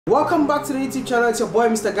Welcome back to the YouTube channel. It's your boy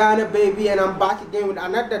Mr. Ghana baby, and I'm back again with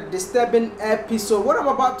another disturbing episode. What I'm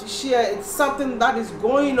about to share is something that is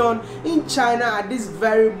going on in China at this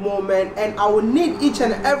very moment, and I will need each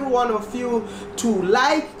and every one of you to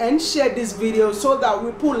like and share this video so that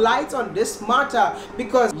we put light on this matter.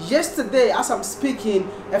 Because yesterday, as I'm speaking,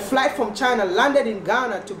 a flight from China landed in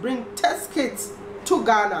Ghana to bring test kits to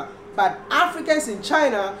Ghana, but Africans in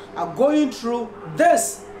China are going through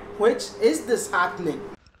this, which is disheartening.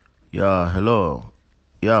 Yeah, hello.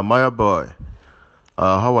 Yeah, Maya boy.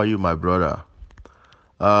 How are you, my brother?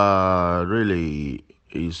 Really,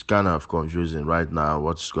 it's kind of confusing right now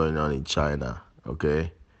what's going on in China,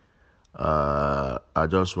 okay? I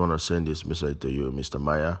just want to send this message to you, Mr.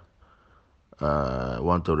 Maya. I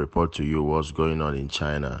want to report to you what's going on in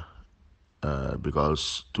China.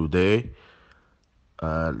 Because today,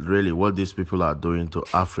 really what these people are doing to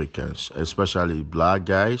Africans, especially black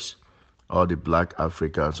guys, all the black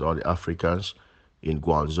Africans, all the Africans in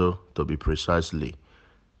Guangzhou, to be precisely,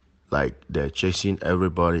 like they're chasing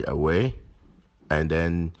everybody away. And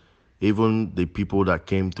then even the people that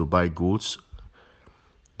came to buy goods,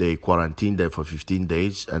 they quarantined them for 15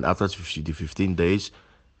 days. And after the 15 days,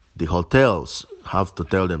 the hotels have to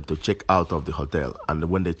tell them to check out of the hotel. And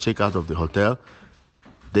when they check out of the hotel,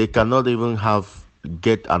 they cannot even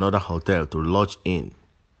get another hotel to lodge in.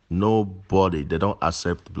 Nobody, they don't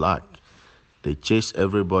accept black. They chase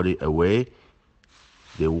everybody away.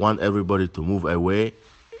 They want everybody to move away.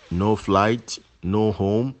 No flight, no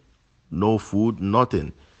home, no food,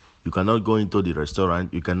 nothing. You cannot go into the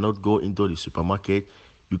restaurant. You cannot go into the supermarket.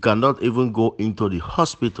 You cannot even go into the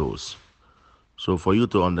hospitals. So for you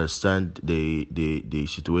to understand the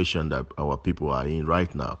situation that our people are in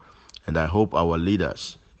right now, and I hope our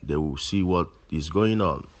leaders, they will see what is going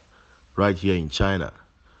on right here in China.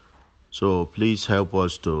 So please help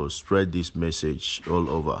us to spread this message all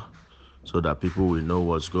over so that people will know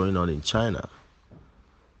what's going on in China.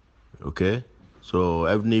 Okay? So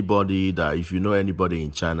anybody that, if you know anybody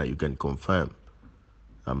in China, you can confirm.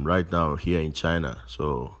 I'm right now here in China,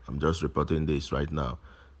 so I'm just reporting this right now.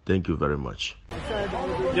 Thank you very much.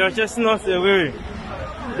 They are just not away.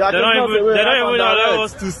 They don't even allow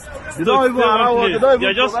us to stay one place. We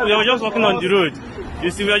are just walking on the road.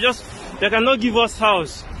 You see, they cannot give us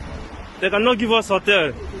house. They cannot give us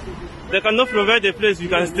hotel. They cannot provide a place we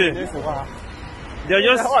can stay. They are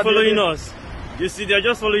just following us. You see, they are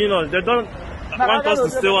just following us. They don't want us to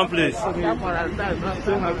stay one place.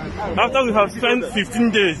 After we have spent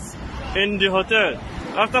 15 days in the hotel,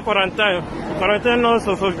 after quarantine us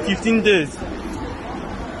for 15 days,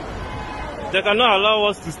 they cannot allow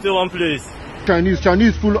us to stay one place.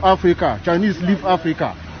 Chinese full Africa. Chinese leave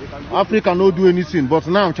Africa. Africa no do anything, but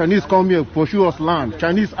now Chinese come here, pursue us land.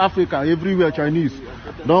 Chinese Africa, everywhere Chinese.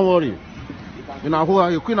 Don't worry.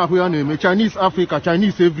 Chinese Africa,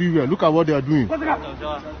 Chinese everywhere. Look at what they are doing. Don't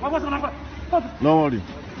worry.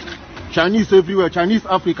 Chinese everywhere, Chinese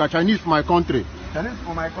Africa, Chinese my country. Chinese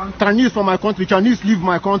for my country. Chinese for my country, Chinese leave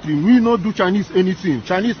my country. We not do Chinese anything.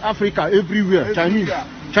 Chinese Africa everywhere, Chinese.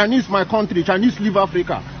 Chinese my country, Chinese leave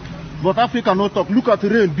Africa. But Africa no talk. Look at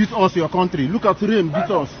rain, beat us your country. Look at rain, beat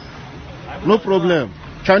us. No problem.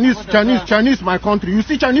 Chinese my country. You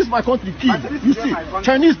see Chinese my country kill. You see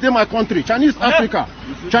Chinese they my country. Chinese Africa.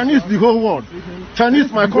 Chinese the whole world.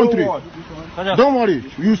 Chinese my country. Don't worry.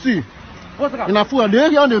 You see. In Afua,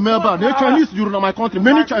 they are the member. They Chinese you my country.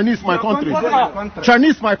 Many Chinese my country.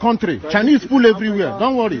 Chinese my country. Chinese full everywhere.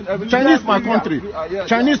 Don't worry. Chinese my country.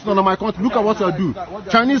 Chinese none of my country. Look at what I do.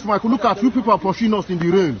 Chinese my look at you people are pushing us in the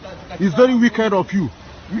rain. It's very wicked of you.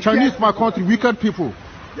 Chinese my country. Wicked people.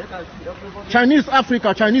 Chinese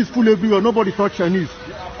Africa. Chinese full everywhere. Nobody touch Chinese.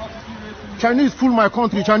 Chinese full my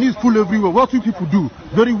country. Chinese full everywhere. What do people do?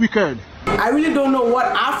 Very wicked. I really don't know what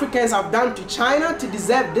Africans have done to China to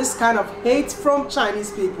deserve this kind of hate from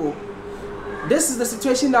Chinese people. This is the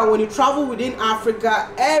situation that when you travel within Africa,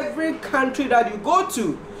 every country that you go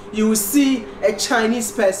to, you will see a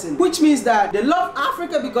Chinese person, which means that they love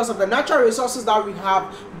Africa because of the natural resources that we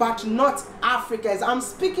have, but not Africans. I'm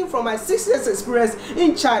speaking from my 6 years experience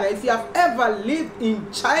in China. If you have ever lived in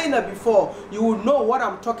China before, you will know what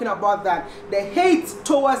I'm talking about, that the hate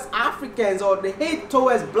towards Africans or the hate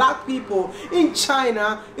towards black people in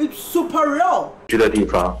China is super real.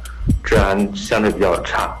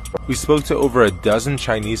 We spoke to over a dozen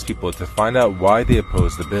Chinese people to find out why they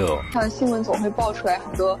oppose the bill. 新闻总会爆出来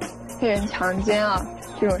很多黑人强奸啊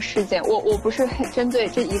这种事件，我不是针对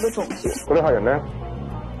这一个种族。嗰啲客人咧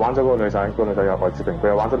玩咗嗰個女仔，個女仔有艾滋病，佢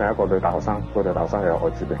又玩咗另一個女大學生，個女大學生又有艾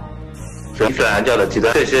滋病。伊斯蘭教的極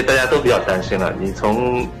端，這些大家都比較擔心了。你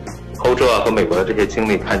從歐洲啊和美國的這些經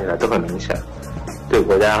歷看起來都很明顯。对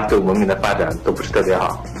国家对文明的发展都不是特别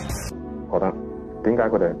好。覺得點解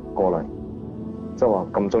佢哋過嚟，即係話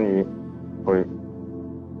咁中意去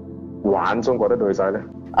玩中國的女仔呢？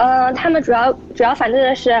他们主要反对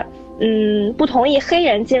的是，不同意黑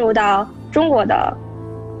人进入到中国的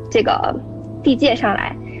这个地界上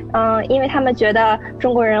来，因为他们觉得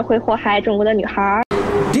中国人会祸害中国的女孩。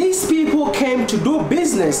These people came to do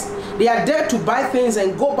business. They are there to buy things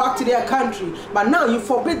and go back to their country. But now you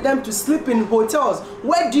forbid them to sleep in hotels.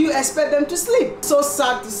 Where do you expect them to sleep? So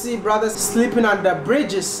sad to see brothers sleeping under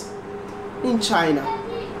bridges in China.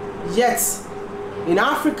 Yet, in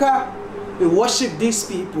Africa, we worship these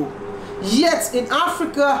people. Yet, in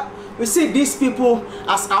Africa, we see these people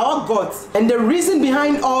as our gods. And the reason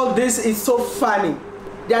behind all this is so funny.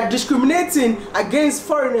 They are discriminating against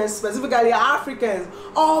foreigners, specifically Africans,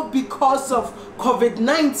 all because of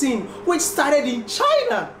COVID-19, which started in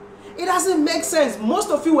China. It doesn't make sense.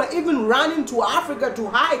 Most of you were even running to Africa to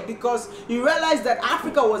hide because you realized that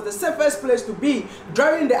Africa was the safest place to be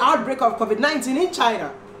during the outbreak of COVID-19 in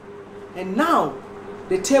China. And now,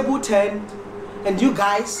 the table turned, and you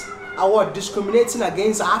guys are what, discriminating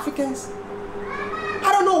against Africans?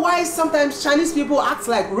 I don't know why sometimes Chinese people act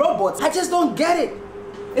like robots. I just don't get it.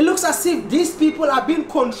 It looks as if these people are being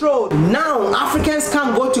controlled. Now Africans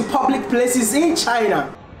can't go to public places in China.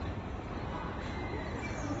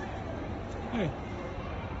 Hey.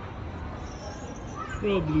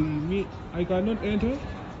 Probably me. I cannot enter.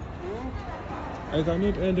 I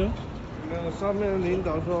cannot enter.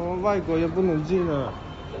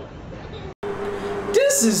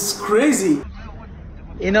 This is crazy.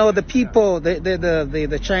 You know, the people,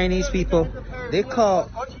 the Chinese people, they call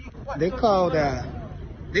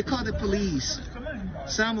the police.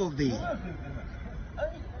 Some of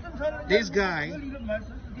this guy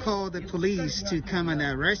called the police to come and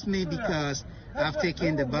arrest me because I've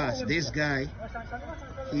taken the bus. This guy,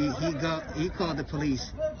 he called the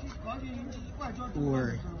police.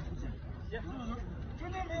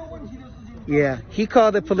 Yeah, he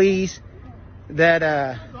called the police that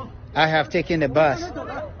I have taken the bus.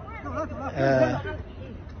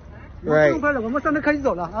 Right.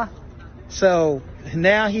 So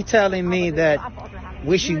now he's telling me that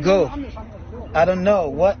we should go. I don't know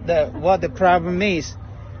what the problem is.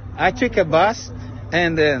 I took a bus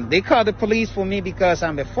and they called the police for me because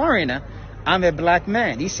I'm a foreigner. I'm a black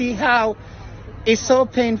man. You see how it's so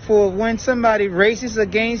painful when somebody races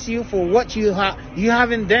against you for what you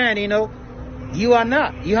haven't done, you know. You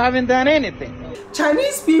haven't done anything.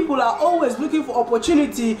 Chinese people are always looking for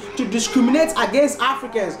opportunity to discriminate against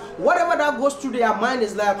Africans. Whatever that goes through their mind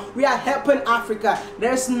is like, we are helping Africa.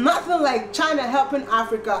 There's nothing like China helping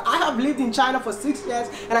Africa. I have lived in China for 6 years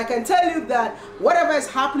and I can tell you that whatever is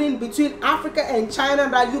happening between Africa and China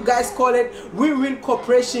that you guys call it win-win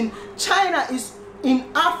cooperation, China is in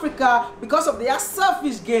Africa because of their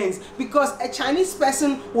selfish gains, because a Chinese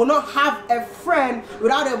person will not have a friend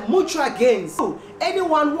without a mutual gains. So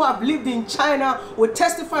anyone who have lived in China will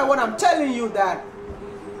testify what I'm telling you, that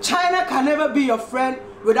China can never be your friend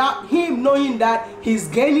without him knowing that he's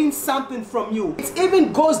gaining something from you. It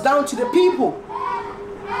even goes down to the people.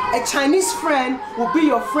 A Chinese friend will be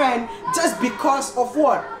your friend just because of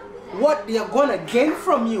what they are gonna gain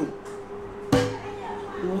from you.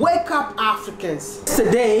 Wake up, Africans.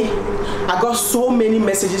 Today I got so many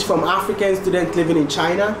messages from African students living in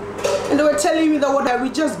China, and they were telling me that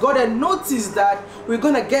we just got a notice that we're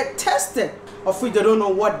gonna get tested, of which they don't know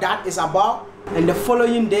what that is about. And the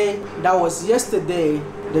following day, that was yesterday,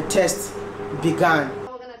 the test began.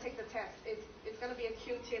 We're gonna take the test. It's gonna be a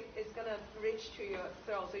Q-tip. It's gonna reach to your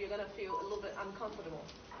throat, so you're gonna feel a little bit uncomfortable.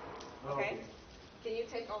 Okay? Can you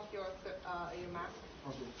take off your mask?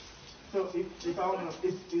 Okay. So if I want to,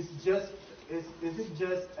 is it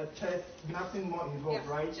just a test, nothing more involved, yes,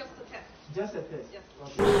 right? Just a test. Just a test. Yes.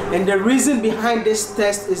 Okay. And the reason behind this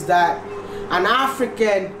test is that an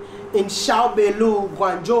African in Xiaobeilu,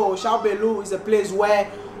 Guangzhou, Xiaobeilu is a place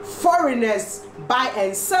where foreigners buy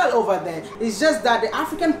and sell over there. It's just that the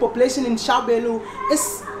African population in Xiaobeilu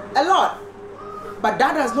is a lot. But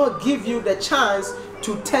that does not give you the chance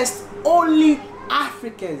to test only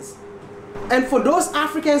Africans. And for those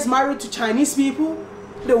Africans married to Chinese people,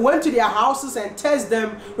 they went to their houses and test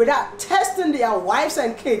them without testing their wives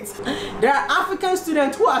and kids. There are African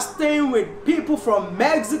students who are staying with people from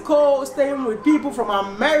Mexico, staying with people from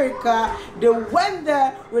America. They went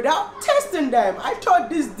there without testing them. I thought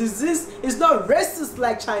this disease is not racist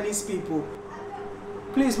like Chinese people.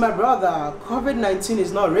 Please, my brother, COVID-19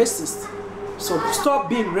 is not racist. So stop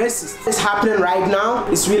being racist. It's happening right now.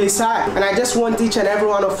 It's really sad. And I just want each and every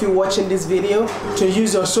one of you watching this video to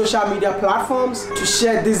use your social media platforms to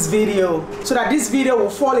share this video so that this video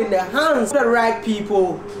will fall in the hands of the right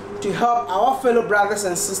people to help our fellow brothers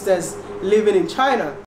and sisters living in China.